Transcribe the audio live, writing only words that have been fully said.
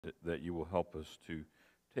that you will help us to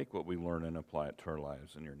take what we learn and apply it to our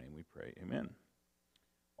lives. In your name we pray. Amen.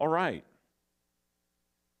 All right.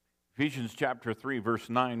 Ephesians chapter 3, verse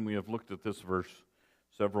 9. We have looked at this verse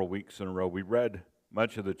several weeks in a row. We read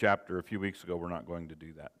much of the chapter a few weeks ago. We're not going to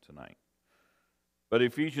do that tonight. But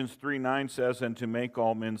Ephesians 3:9 says, "And to make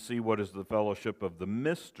all men see what is the fellowship of the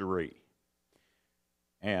mystery."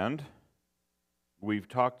 And we've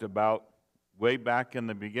talked about way back in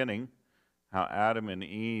the beginning how Adam and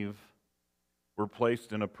Eve were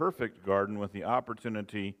placed in a perfect garden with the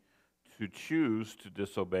opportunity to choose to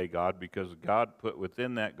disobey God because God put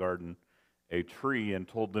within that garden a tree and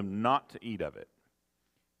told them not to eat of it.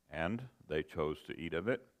 And they chose to eat of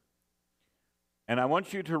it. And I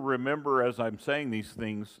want you to remember as I'm saying these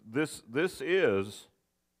things, this is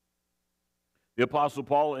the Apostle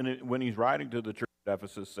Paul, when he's writing to the church at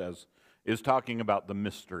Ephesus, is talking about the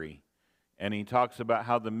mystery. And he talks about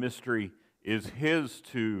how the mystery is his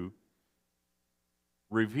to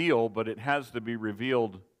reveal, but it has to be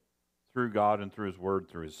revealed through God and through His Word,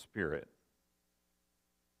 through His Spirit.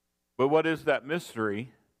 But what is that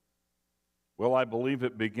mystery? Well, I believe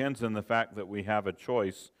it begins in the fact that we have a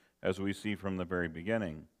choice, as we see from the very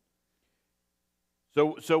beginning.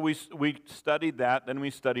 So we studied that, then we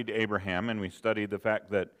studied Abraham, and we studied the fact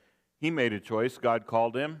that he made a choice. God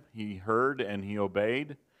called him, he heard, and he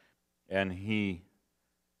obeyed, and he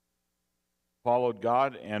followed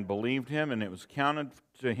God and believed Him, and it was counted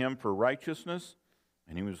to him for righteousness,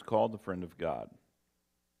 and he was called the friend of God.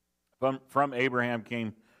 From Abraham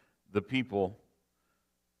came the people,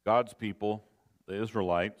 God's people, the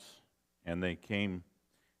Israelites, and they came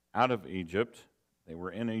out of Egypt. They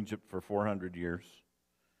were in Egypt for 400 years.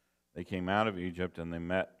 They came out of Egypt and they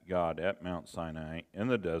met God at Mount Sinai in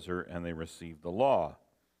the desert, and they received the law.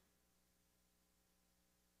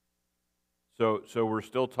 So we're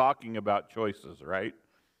still talking about choices, right?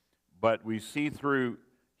 But we see through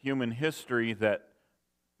human history that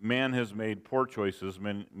man has made poor choices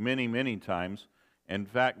many, many times. In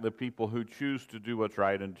fact, the people who choose to do what's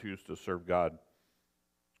right and choose to serve God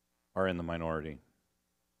are in the minority.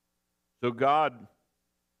 So God,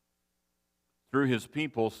 through His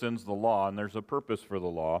people, sends the law, and there's a purpose for the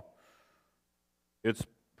law. Its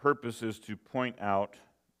purpose is to point out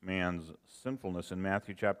man's sinfulness. In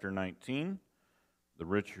Matthew chapter 19, the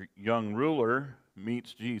rich young ruler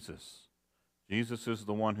meets Jesus. Jesus is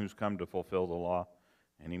the one who's come to fulfill the law,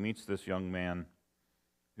 and he meets this young man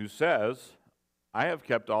who says, "I have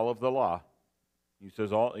kept all of the law." He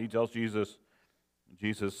tells Jesus,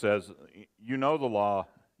 Jesus says, "You know the law,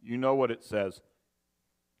 you know what it says."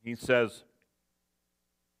 He says,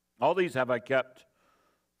 "All these have I kept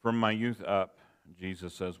from my youth up."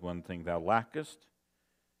 Jesus says, "One thing thou lackest."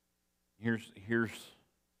 Here's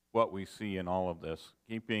what we see in all of this.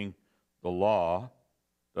 Keeping the law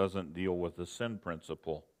doesn't deal with the sin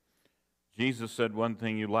principle. Jesus said, "One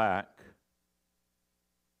thing you lack,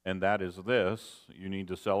 and that is this: you need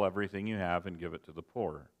to sell everything you have and give it to the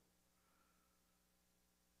poor."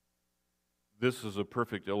 This is a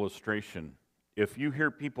perfect illustration. If you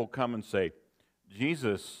hear people come and say,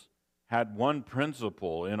 Jesus had one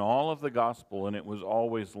principle in all of the gospel, and it was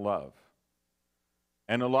always love.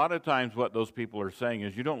 And a lot of times what those people are saying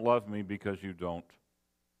is, you don't love me because you don't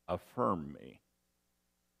affirm me.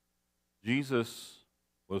 Jesus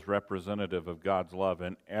was representative of God's love,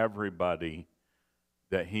 and everybody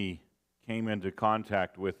that He came into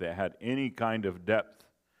contact with that had any kind of depth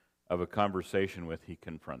of a conversation with, He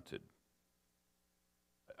confronted.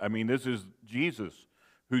 I mean, this is Jesus,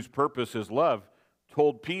 whose purpose is love,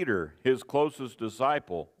 told Peter, his closest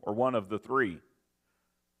disciple, or one of the three.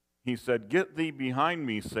 He said, "Get thee behind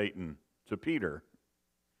me, Satan," to Peter.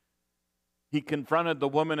 He confronted the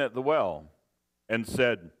woman at the well and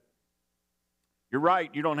said, "You're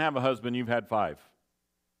right, you don't have a husband, you've had 5.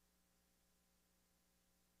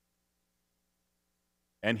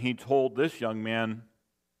 And he told this young man,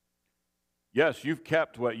 "Yes, you've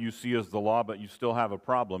kept what you see as the law, but you still have a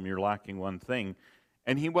problem. You're lacking one thing."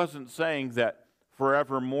 And he wasn't saying that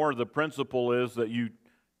forevermore the principle is that you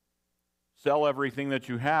sell everything that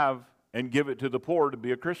you have and give it to the poor to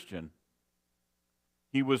be a Christian.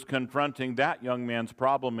 He was confronting that young man's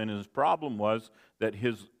problem, and his problem was that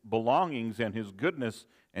his belongings and his goodness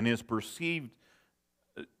and his perceived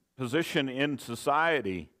position in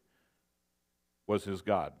society was his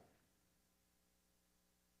God.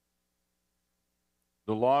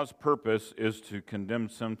 The law's purpose is to condemn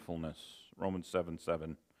sinfulness. Romans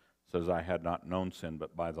 7:7 says, "I had not known sin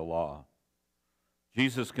but by the law."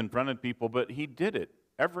 Jesus confronted people, but He did it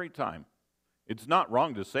every time. It's not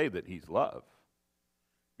wrong to say that He's love,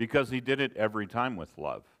 because He did it every time with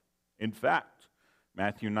love. In fact,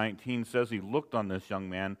 Matthew 19 says he looked on this young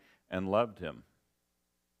man and loved him.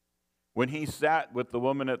 When he sat with the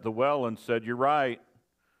woman at the well and said, "You're right,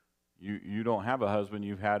 you don't have a husband,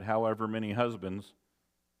 you've had however many husbands,"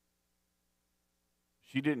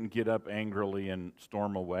 she didn't get up angrily and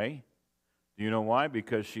storm away. Do you know why?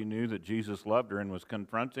 Because she knew that Jesus loved her and was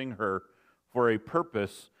confronting her for a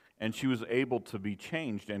purpose, and she was able to be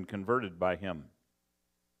changed and converted by him.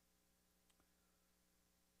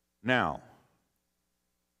 Now,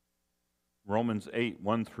 Romans 8,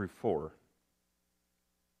 1 through 4.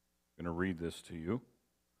 I'm going to read this to you.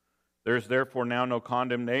 "There is therefore now no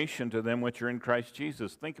condemnation to them which are in Christ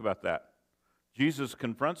Jesus." Think about that. Jesus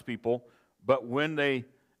confronts people, but when they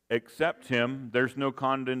accept him, there's no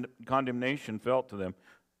condemnation felt to them.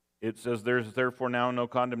 It says, "There's therefore now no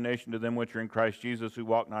condemnation to them which are in Christ Jesus, who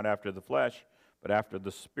walk not after the flesh, but after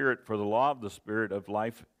the Spirit. For the law of the Spirit of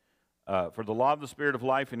life,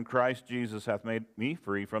 in Christ Jesus hath made me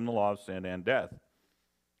free from the law of sin and death.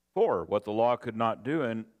 For what the law could not do,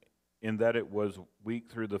 in that it was weak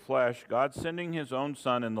through the flesh, God sending his own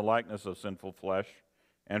Son in the likeness of sinful flesh,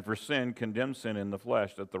 and for sin condemned sin in the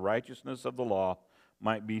flesh, that the righteousness of the law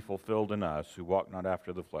might be fulfilled in us, who walk not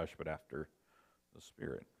after the flesh, but after the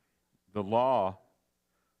Spirit." The law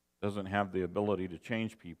doesn't have the ability to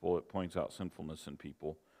change people. It points out sinfulness in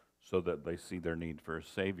people so that they see their need for a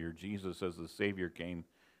Savior. Jesus, as the Savior, came,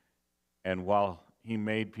 and while he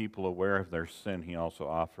made people aware of their sin, he also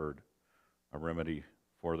offered a remedy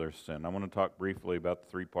for their sin. I want to talk briefly about the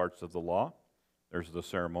three parts of the law. There's the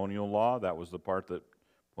ceremonial law. That was the part that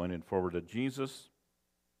pointed forward to Jesus.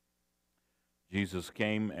 Jesus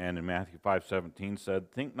came and in Matthew 5:17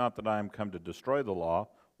 said, "Think not that I am come to destroy the law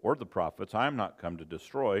or the prophets. I am not come to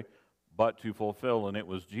destroy, but to fulfill." And it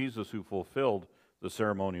was Jesus who fulfilled the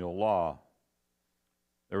ceremonial law.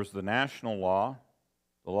 There was the national law,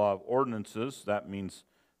 the law of ordinances. That means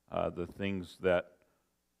the things that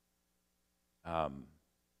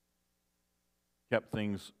kept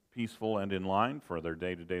things peaceful and in line for their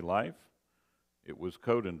day-to-day life. It was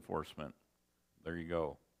code enforcement. There you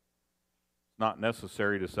go. It's not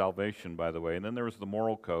necessary to salvation, by the way. And then there was the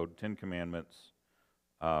moral code, 10 Commandments.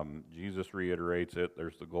 Jesus reiterates it.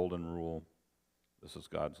 There's the golden rule. This is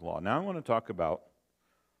God's law. Now I want to talk about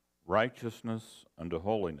righteousness unto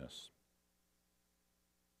holiness.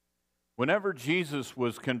 Whenever Jesus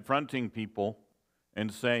was confronting people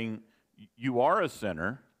and saying, "You are a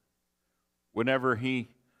sinner," whenever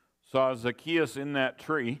he saw Zacchaeus in that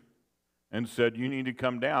tree and said, "You need to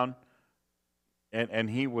come down,"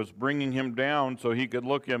 and he was bringing him down so he could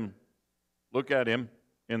look at him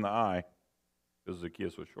in the eye, because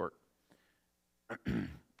Zacchaeus was short.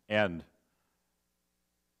 And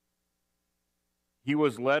he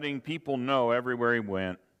was letting people know everywhere he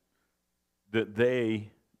went that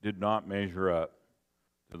they did not measure up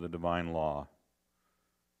to the divine law.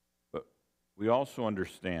 But we also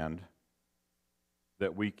understand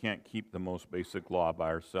that we can't keep the most basic law by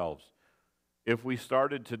ourselves. If we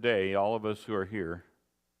started today, all of us who are here,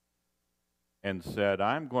 and said,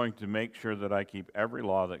 "I'm going to make sure that I keep every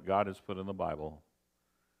law that God has put in the Bible,"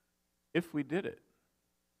 if we did it,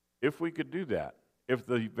 if we could do that, if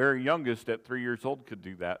the very youngest at 3 years old could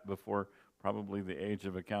do that before probably the age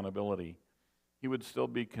of accountability, he would still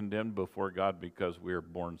be condemned before God because we are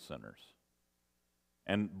born sinners.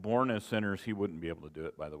 And born as sinners, he wouldn't be able to do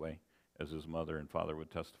it, by the way, as his mother and father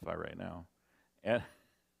would testify right now. And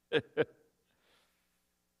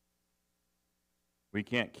we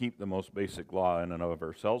can't keep the most basic law in and of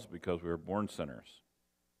ourselves because we were born sinners.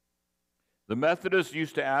 The Methodists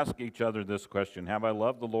used to ask each other this question: "Have I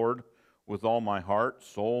loved the Lord with all my heart,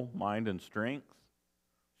 soul, mind, and strength?"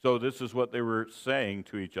 So this is what they were saying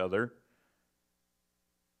to each other.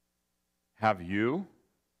 Have you?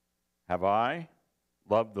 Have I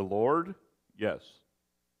loved the Lord? Yes,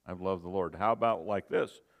 I've loved the Lord. How about like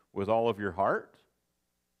this? With all of your heart?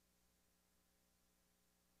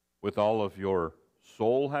 With all of your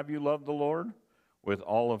soul have you loved the Lord? With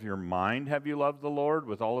all of your mind have you loved the Lord?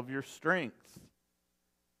 With all of your strength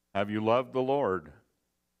have you loved the Lord?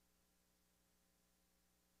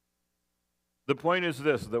 The point is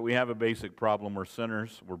this, that we have a basic problem. We're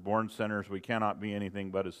sinners. We're born sinners. We cannot be anything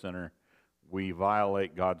but a sinner. We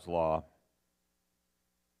violate God's law.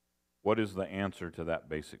 What is the answer to that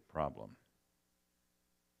basic problem?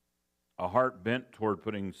 A heart bent toward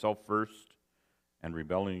putting self first and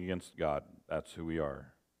rebelling against God. That's who we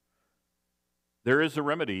are. There is a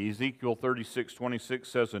remedy. Ezekiel 36:26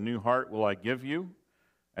 says, "A new heart will I give you,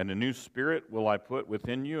 and a new spirit will I put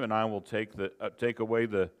within you, and I will take away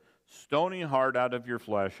the stony heart out of your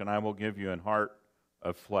flesh, and I will give you an heart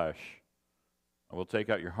of flesh." I will take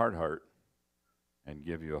out your hard heart and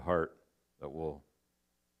give you a heart that will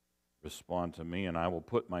respond to me, and I will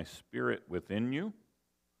put my Spirit within you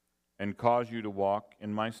and cause you to walk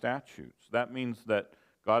in my statutes. That means that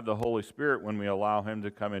God the Holy Spirit, when we allow Him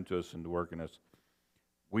to come into us and to work in us,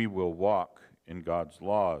 we will walk in God's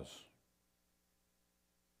laws.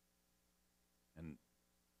 And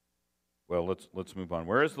well, let's move on.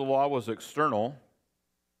 Whereas the law was external,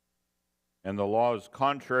 and the law is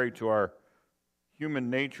contrary to our human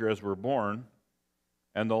nature as we're born,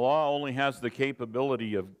 and the law only has the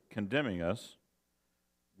capability of condemning us,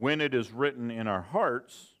 when it is written in our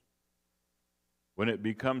hearts, when it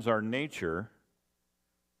becomes our nature,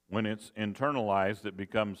 when it's internalized, it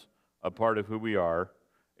becomes a part of who we are,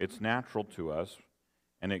 it's natural to us,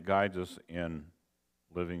 and it guides us in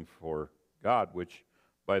living for God, which,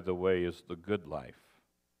 by the way, is the good life.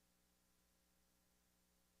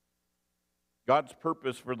 God's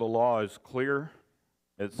purpose for the law is clear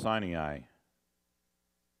at Sinai.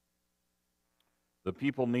 The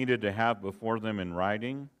people needed to have before them in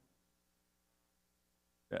writing.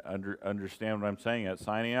 Understand what I'm saying? At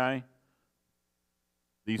Sinai,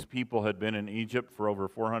 these people had been in Egypt for over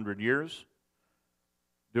 400 years.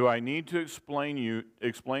 Do I need to explain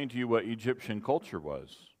to you what Egyptian culture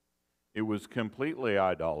was? It was completely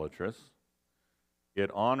idolatrous.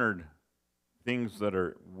 It honored things that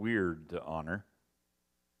are weird to honor.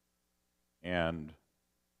 And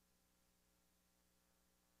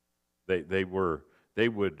they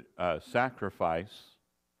would sacrifice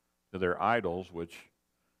to their idols, which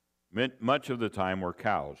much of the time were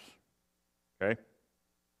cows. Okay?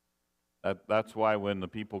 That's why when the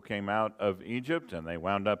people came out of Egypt and they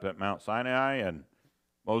wound up at Mount Sinai and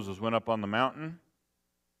Moses went up on the mountain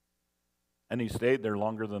and he stayed there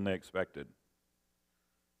longer than they expected.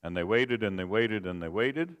 And they waited and they waited and they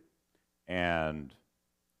waited, and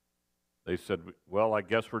they said, well, I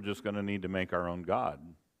guess we're just going to need to make our own God.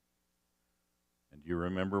 And do you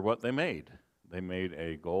remember what they made? They made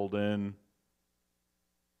a golden,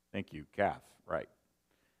 thank you, calf, right.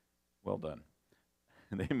 Well done.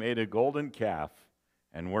 They made a golden calf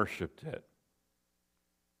and worshiped it.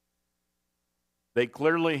 They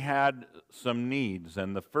clearly had some needs,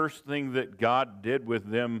 and the first thing that God did with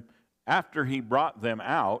them after He brought them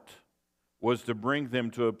out was to bring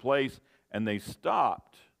them to a place, and they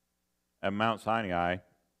stopped at Mount Sinai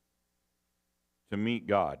to meet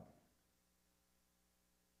God.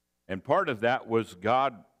 And part of that was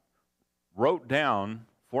God wrote down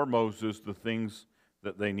for Moses the things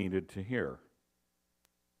that they needed to hear.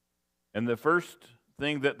 And the first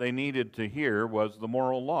thing that they needed to hear was the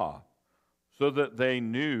moral law, so that they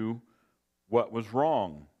knew what was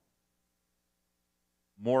wrong.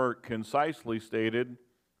 More concisely stated,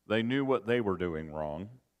 they knew what they were doing wrong.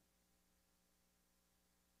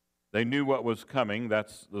 They knew what was coming.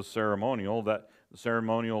 That's the ceremonial. That the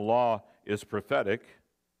ceremonial law is prophetic,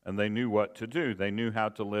 and they knew what to do. They knew how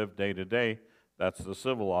to live day to day. That's the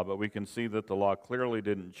civil law. But we can see that the law clearly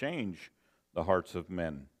didn't change the hearts of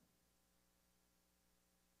men.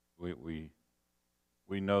 We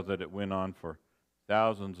know that it went on for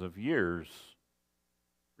thousands of years,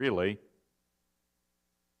 really,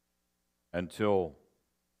 until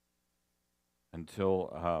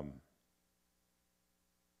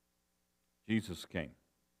Jesus came.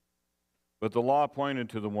 But the law pointed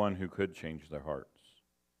to the one who could change their hearts.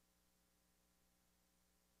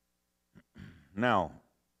 Now,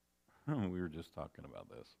 we were just talking about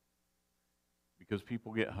this, because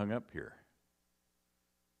people get hung up here.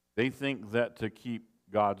 They think that to keep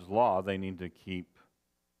God's law, they need to keep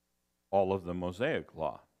all of the Mosaic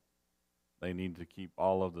law. They need to keep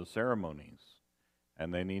all of the ceremonies.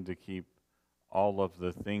 And they need to keep all of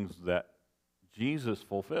the things that Jesus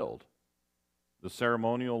fulfilled. The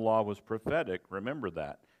ceremonial law was prophetic, remember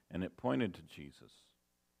that, and it pointed to Jesus.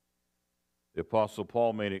 The Apostle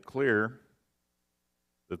Paul made it clear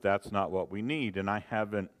that that's not what we need, and I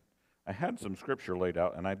had some scripture laid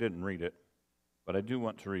out, and I didn't read it. But I do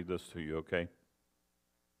want to read this to you, okay?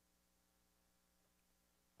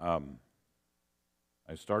 I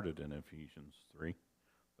started in Ephesians 3,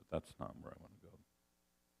 but that's not where I want to go.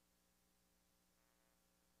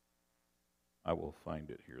 I will find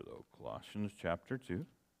it here, though. Colossians chapter 2,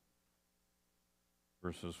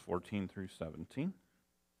 verses 14 through 17.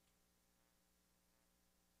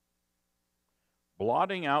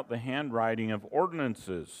 Blotting out the handwriting of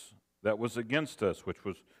ordinances that was against us, which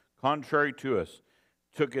was contrary to us,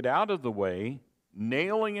 took it out of the way,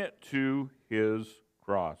 nailing it to His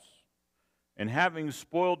cross. And having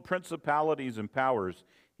spoiled principalities and powers,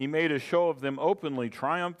 He made a show of them openly,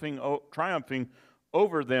 triumphing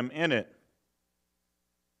over them in it.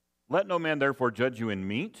 Let no man therefore judge you in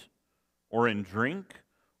meat, or in drink,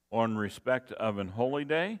 or in respect of an holy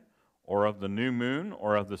day, or of the new moon,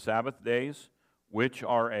 or of the Sabbath days, which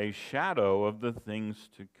are a shadow of the things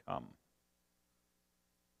to come.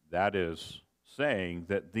 That is saying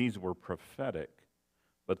that these were prophetic,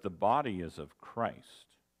 but the body is of Christ.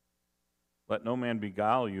 Let no man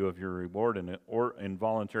beguile you of your reward in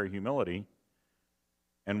involuntary humility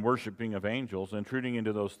and worshiping of angels, intruding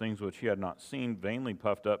into those things which he had not seen, vainly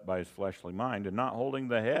puffed up by his fleshly mind, and not holding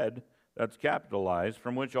the head, that's capitalized,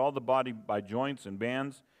 from which all the body by joints and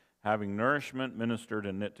bands, having nourishment ministered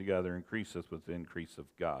and knit together, increaseth with the increase of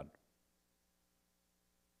God.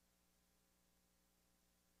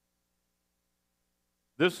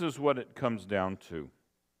 This is what it comes down to.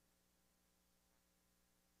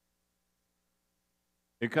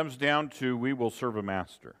 It comes down to we will serve a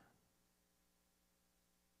master.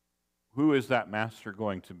 Who is that master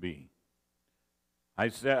going to be? I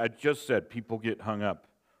just said people get hung up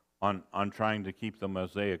on trying to keep the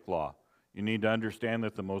Mosaic Law. You need to understand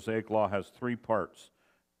that the Mosaic Law has 3 parts.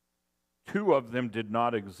 2 of them did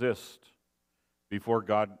not exist before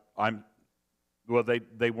God.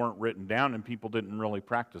 They weren't written down, and people didn't really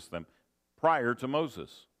practice them prior to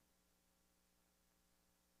Moses.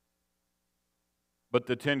 But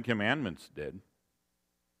the 10 Commandments did,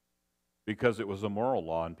 because it was a moral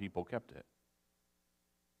law and people kept it.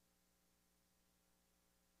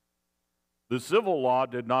 The civil law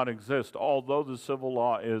did not exist, although the civil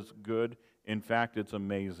law is good. In fact, it's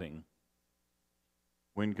amazing.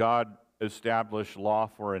 When God established law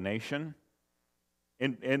for a nation,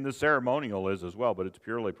 and the ceremonial is as well, but it's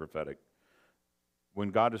purely prophetic.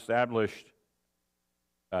 When God established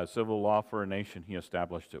civil law for a nation, he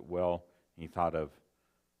established it well. He thought of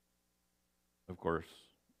course,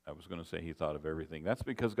 I was going to say he thought of everything. That's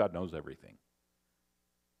because God knows everything.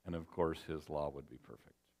 And of course, his law would be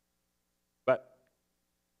perfect. But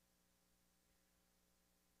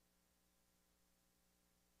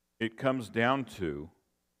it comes down to,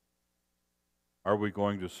 are we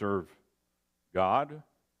going to serve God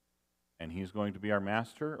and he's going to be our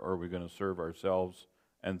master, or are we going to serve ourselves?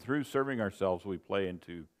 And through serving ourselves, we play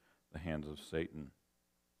into the hands of Satan.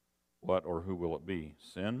 What or who will it be?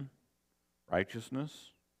 Sin?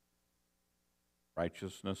 Righteousness?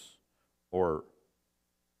 Righteousness? Or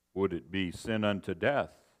would it be sin unto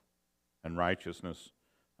death and righteousness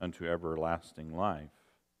unto everlasting life?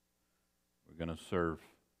 We're going to serve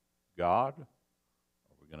God,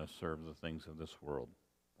 or we're going to serve the things of this world.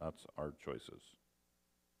 That's our choices.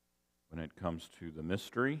 When it comes to the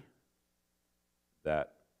mystery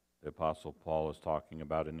that the Apostle Paul is talking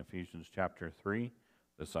about in Ephesians Chapter 3,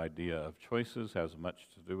 this idea of choices has much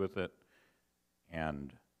to do with it.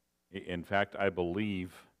 And in fact, I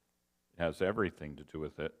believe it has everything to do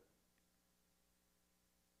with it.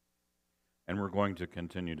 And we're going to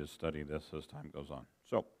continue to study this as time goes on.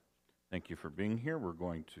 So, thank you for being here. We're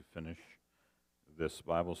going to finish this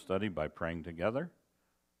Bible study by praying together.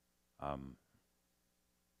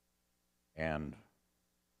 And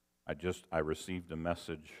I received a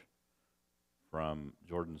message from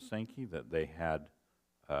Jordan Sankey that they had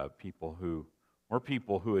more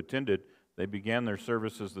people who attended. They began their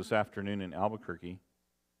services this afternoon in Albuquerque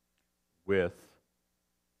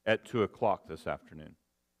at 2 o'clock this afternoon.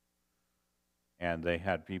 And they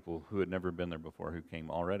had people who had never been there before who came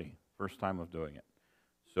already. First time of doing it.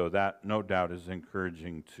 So that, no doubt, is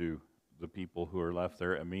encouraging to the people who are left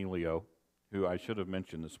there. Emilio, who I should have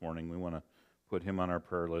mentioned this morning, we want to put him on our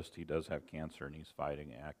prayer list. He does have cancer, and he's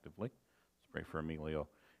fighting actively. Let's pray for Emilio.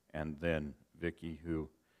 And then Vicky, who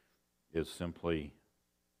is simply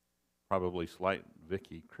probably slight.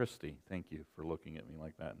 Vicky, Christy, thank you for looking at me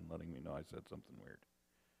like that and letting me know I said something weird.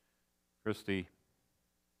 Christy,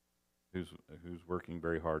 who's working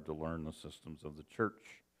very hard to learn the systems of the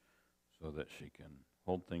church so that she can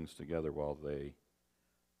hold things together while they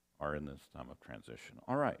are in this time of transition.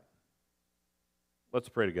 All right. Let's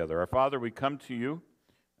pray together. Our Father, we come to you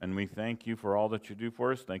and we thank you for all that you do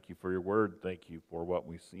for us. Thank you for your word. Thank you for what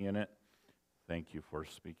we see in it. Thank you for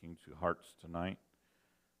speaking to hearts tonight.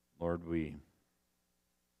 Lord, we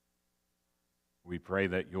pray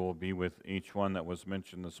that you will be with each one that was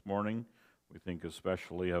mentioned this morning. We think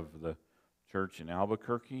especially of the church in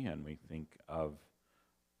Albuquerque, and we think of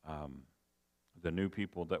the new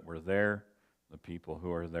people that were there, the people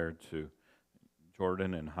who are there to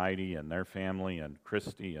Jordan and Heidi and their family, and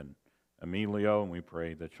Christy and Emilio, and we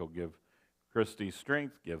pray that you'll give Christy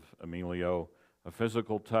strength, give Emilio a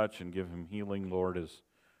physical touch, and give him healing, Lord, as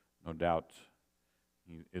no doubt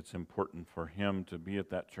it's important for him to be at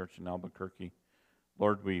that church in Albuquerque.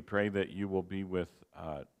 Lord, we pray that you will be with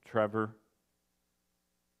Trevor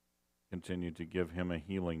continue to give him a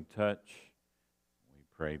healing touch. We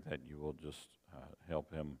pray that you will just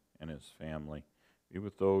help him and his family. Be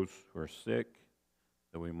with those who are sick,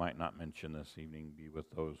 that we might not mention this evening. Be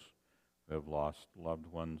with those who have lost loved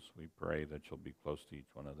ones. We pray that you'll be close to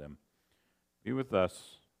each one of them. Be with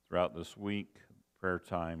us throughout this week, prayer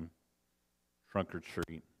time, trunk or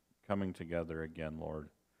treat, coming together again, Lord.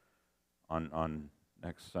 On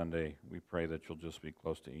next Sunday, we pray that you'll just be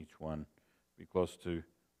close to each one. Be close to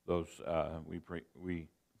those. We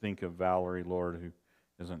think of Valerie, Lord, who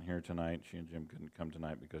isn't here tonight. She and Jim couldn't come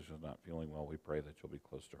tonight because she's not feeling well. We pray that you'll be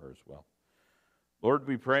close to her as well. Lord,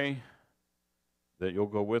 we pray that you'll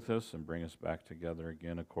go with us and bring us back together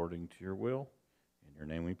again according to your will. In your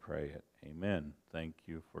name we pray it. Amen. Thank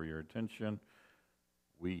you for your attention.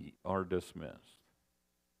 We are dismissed.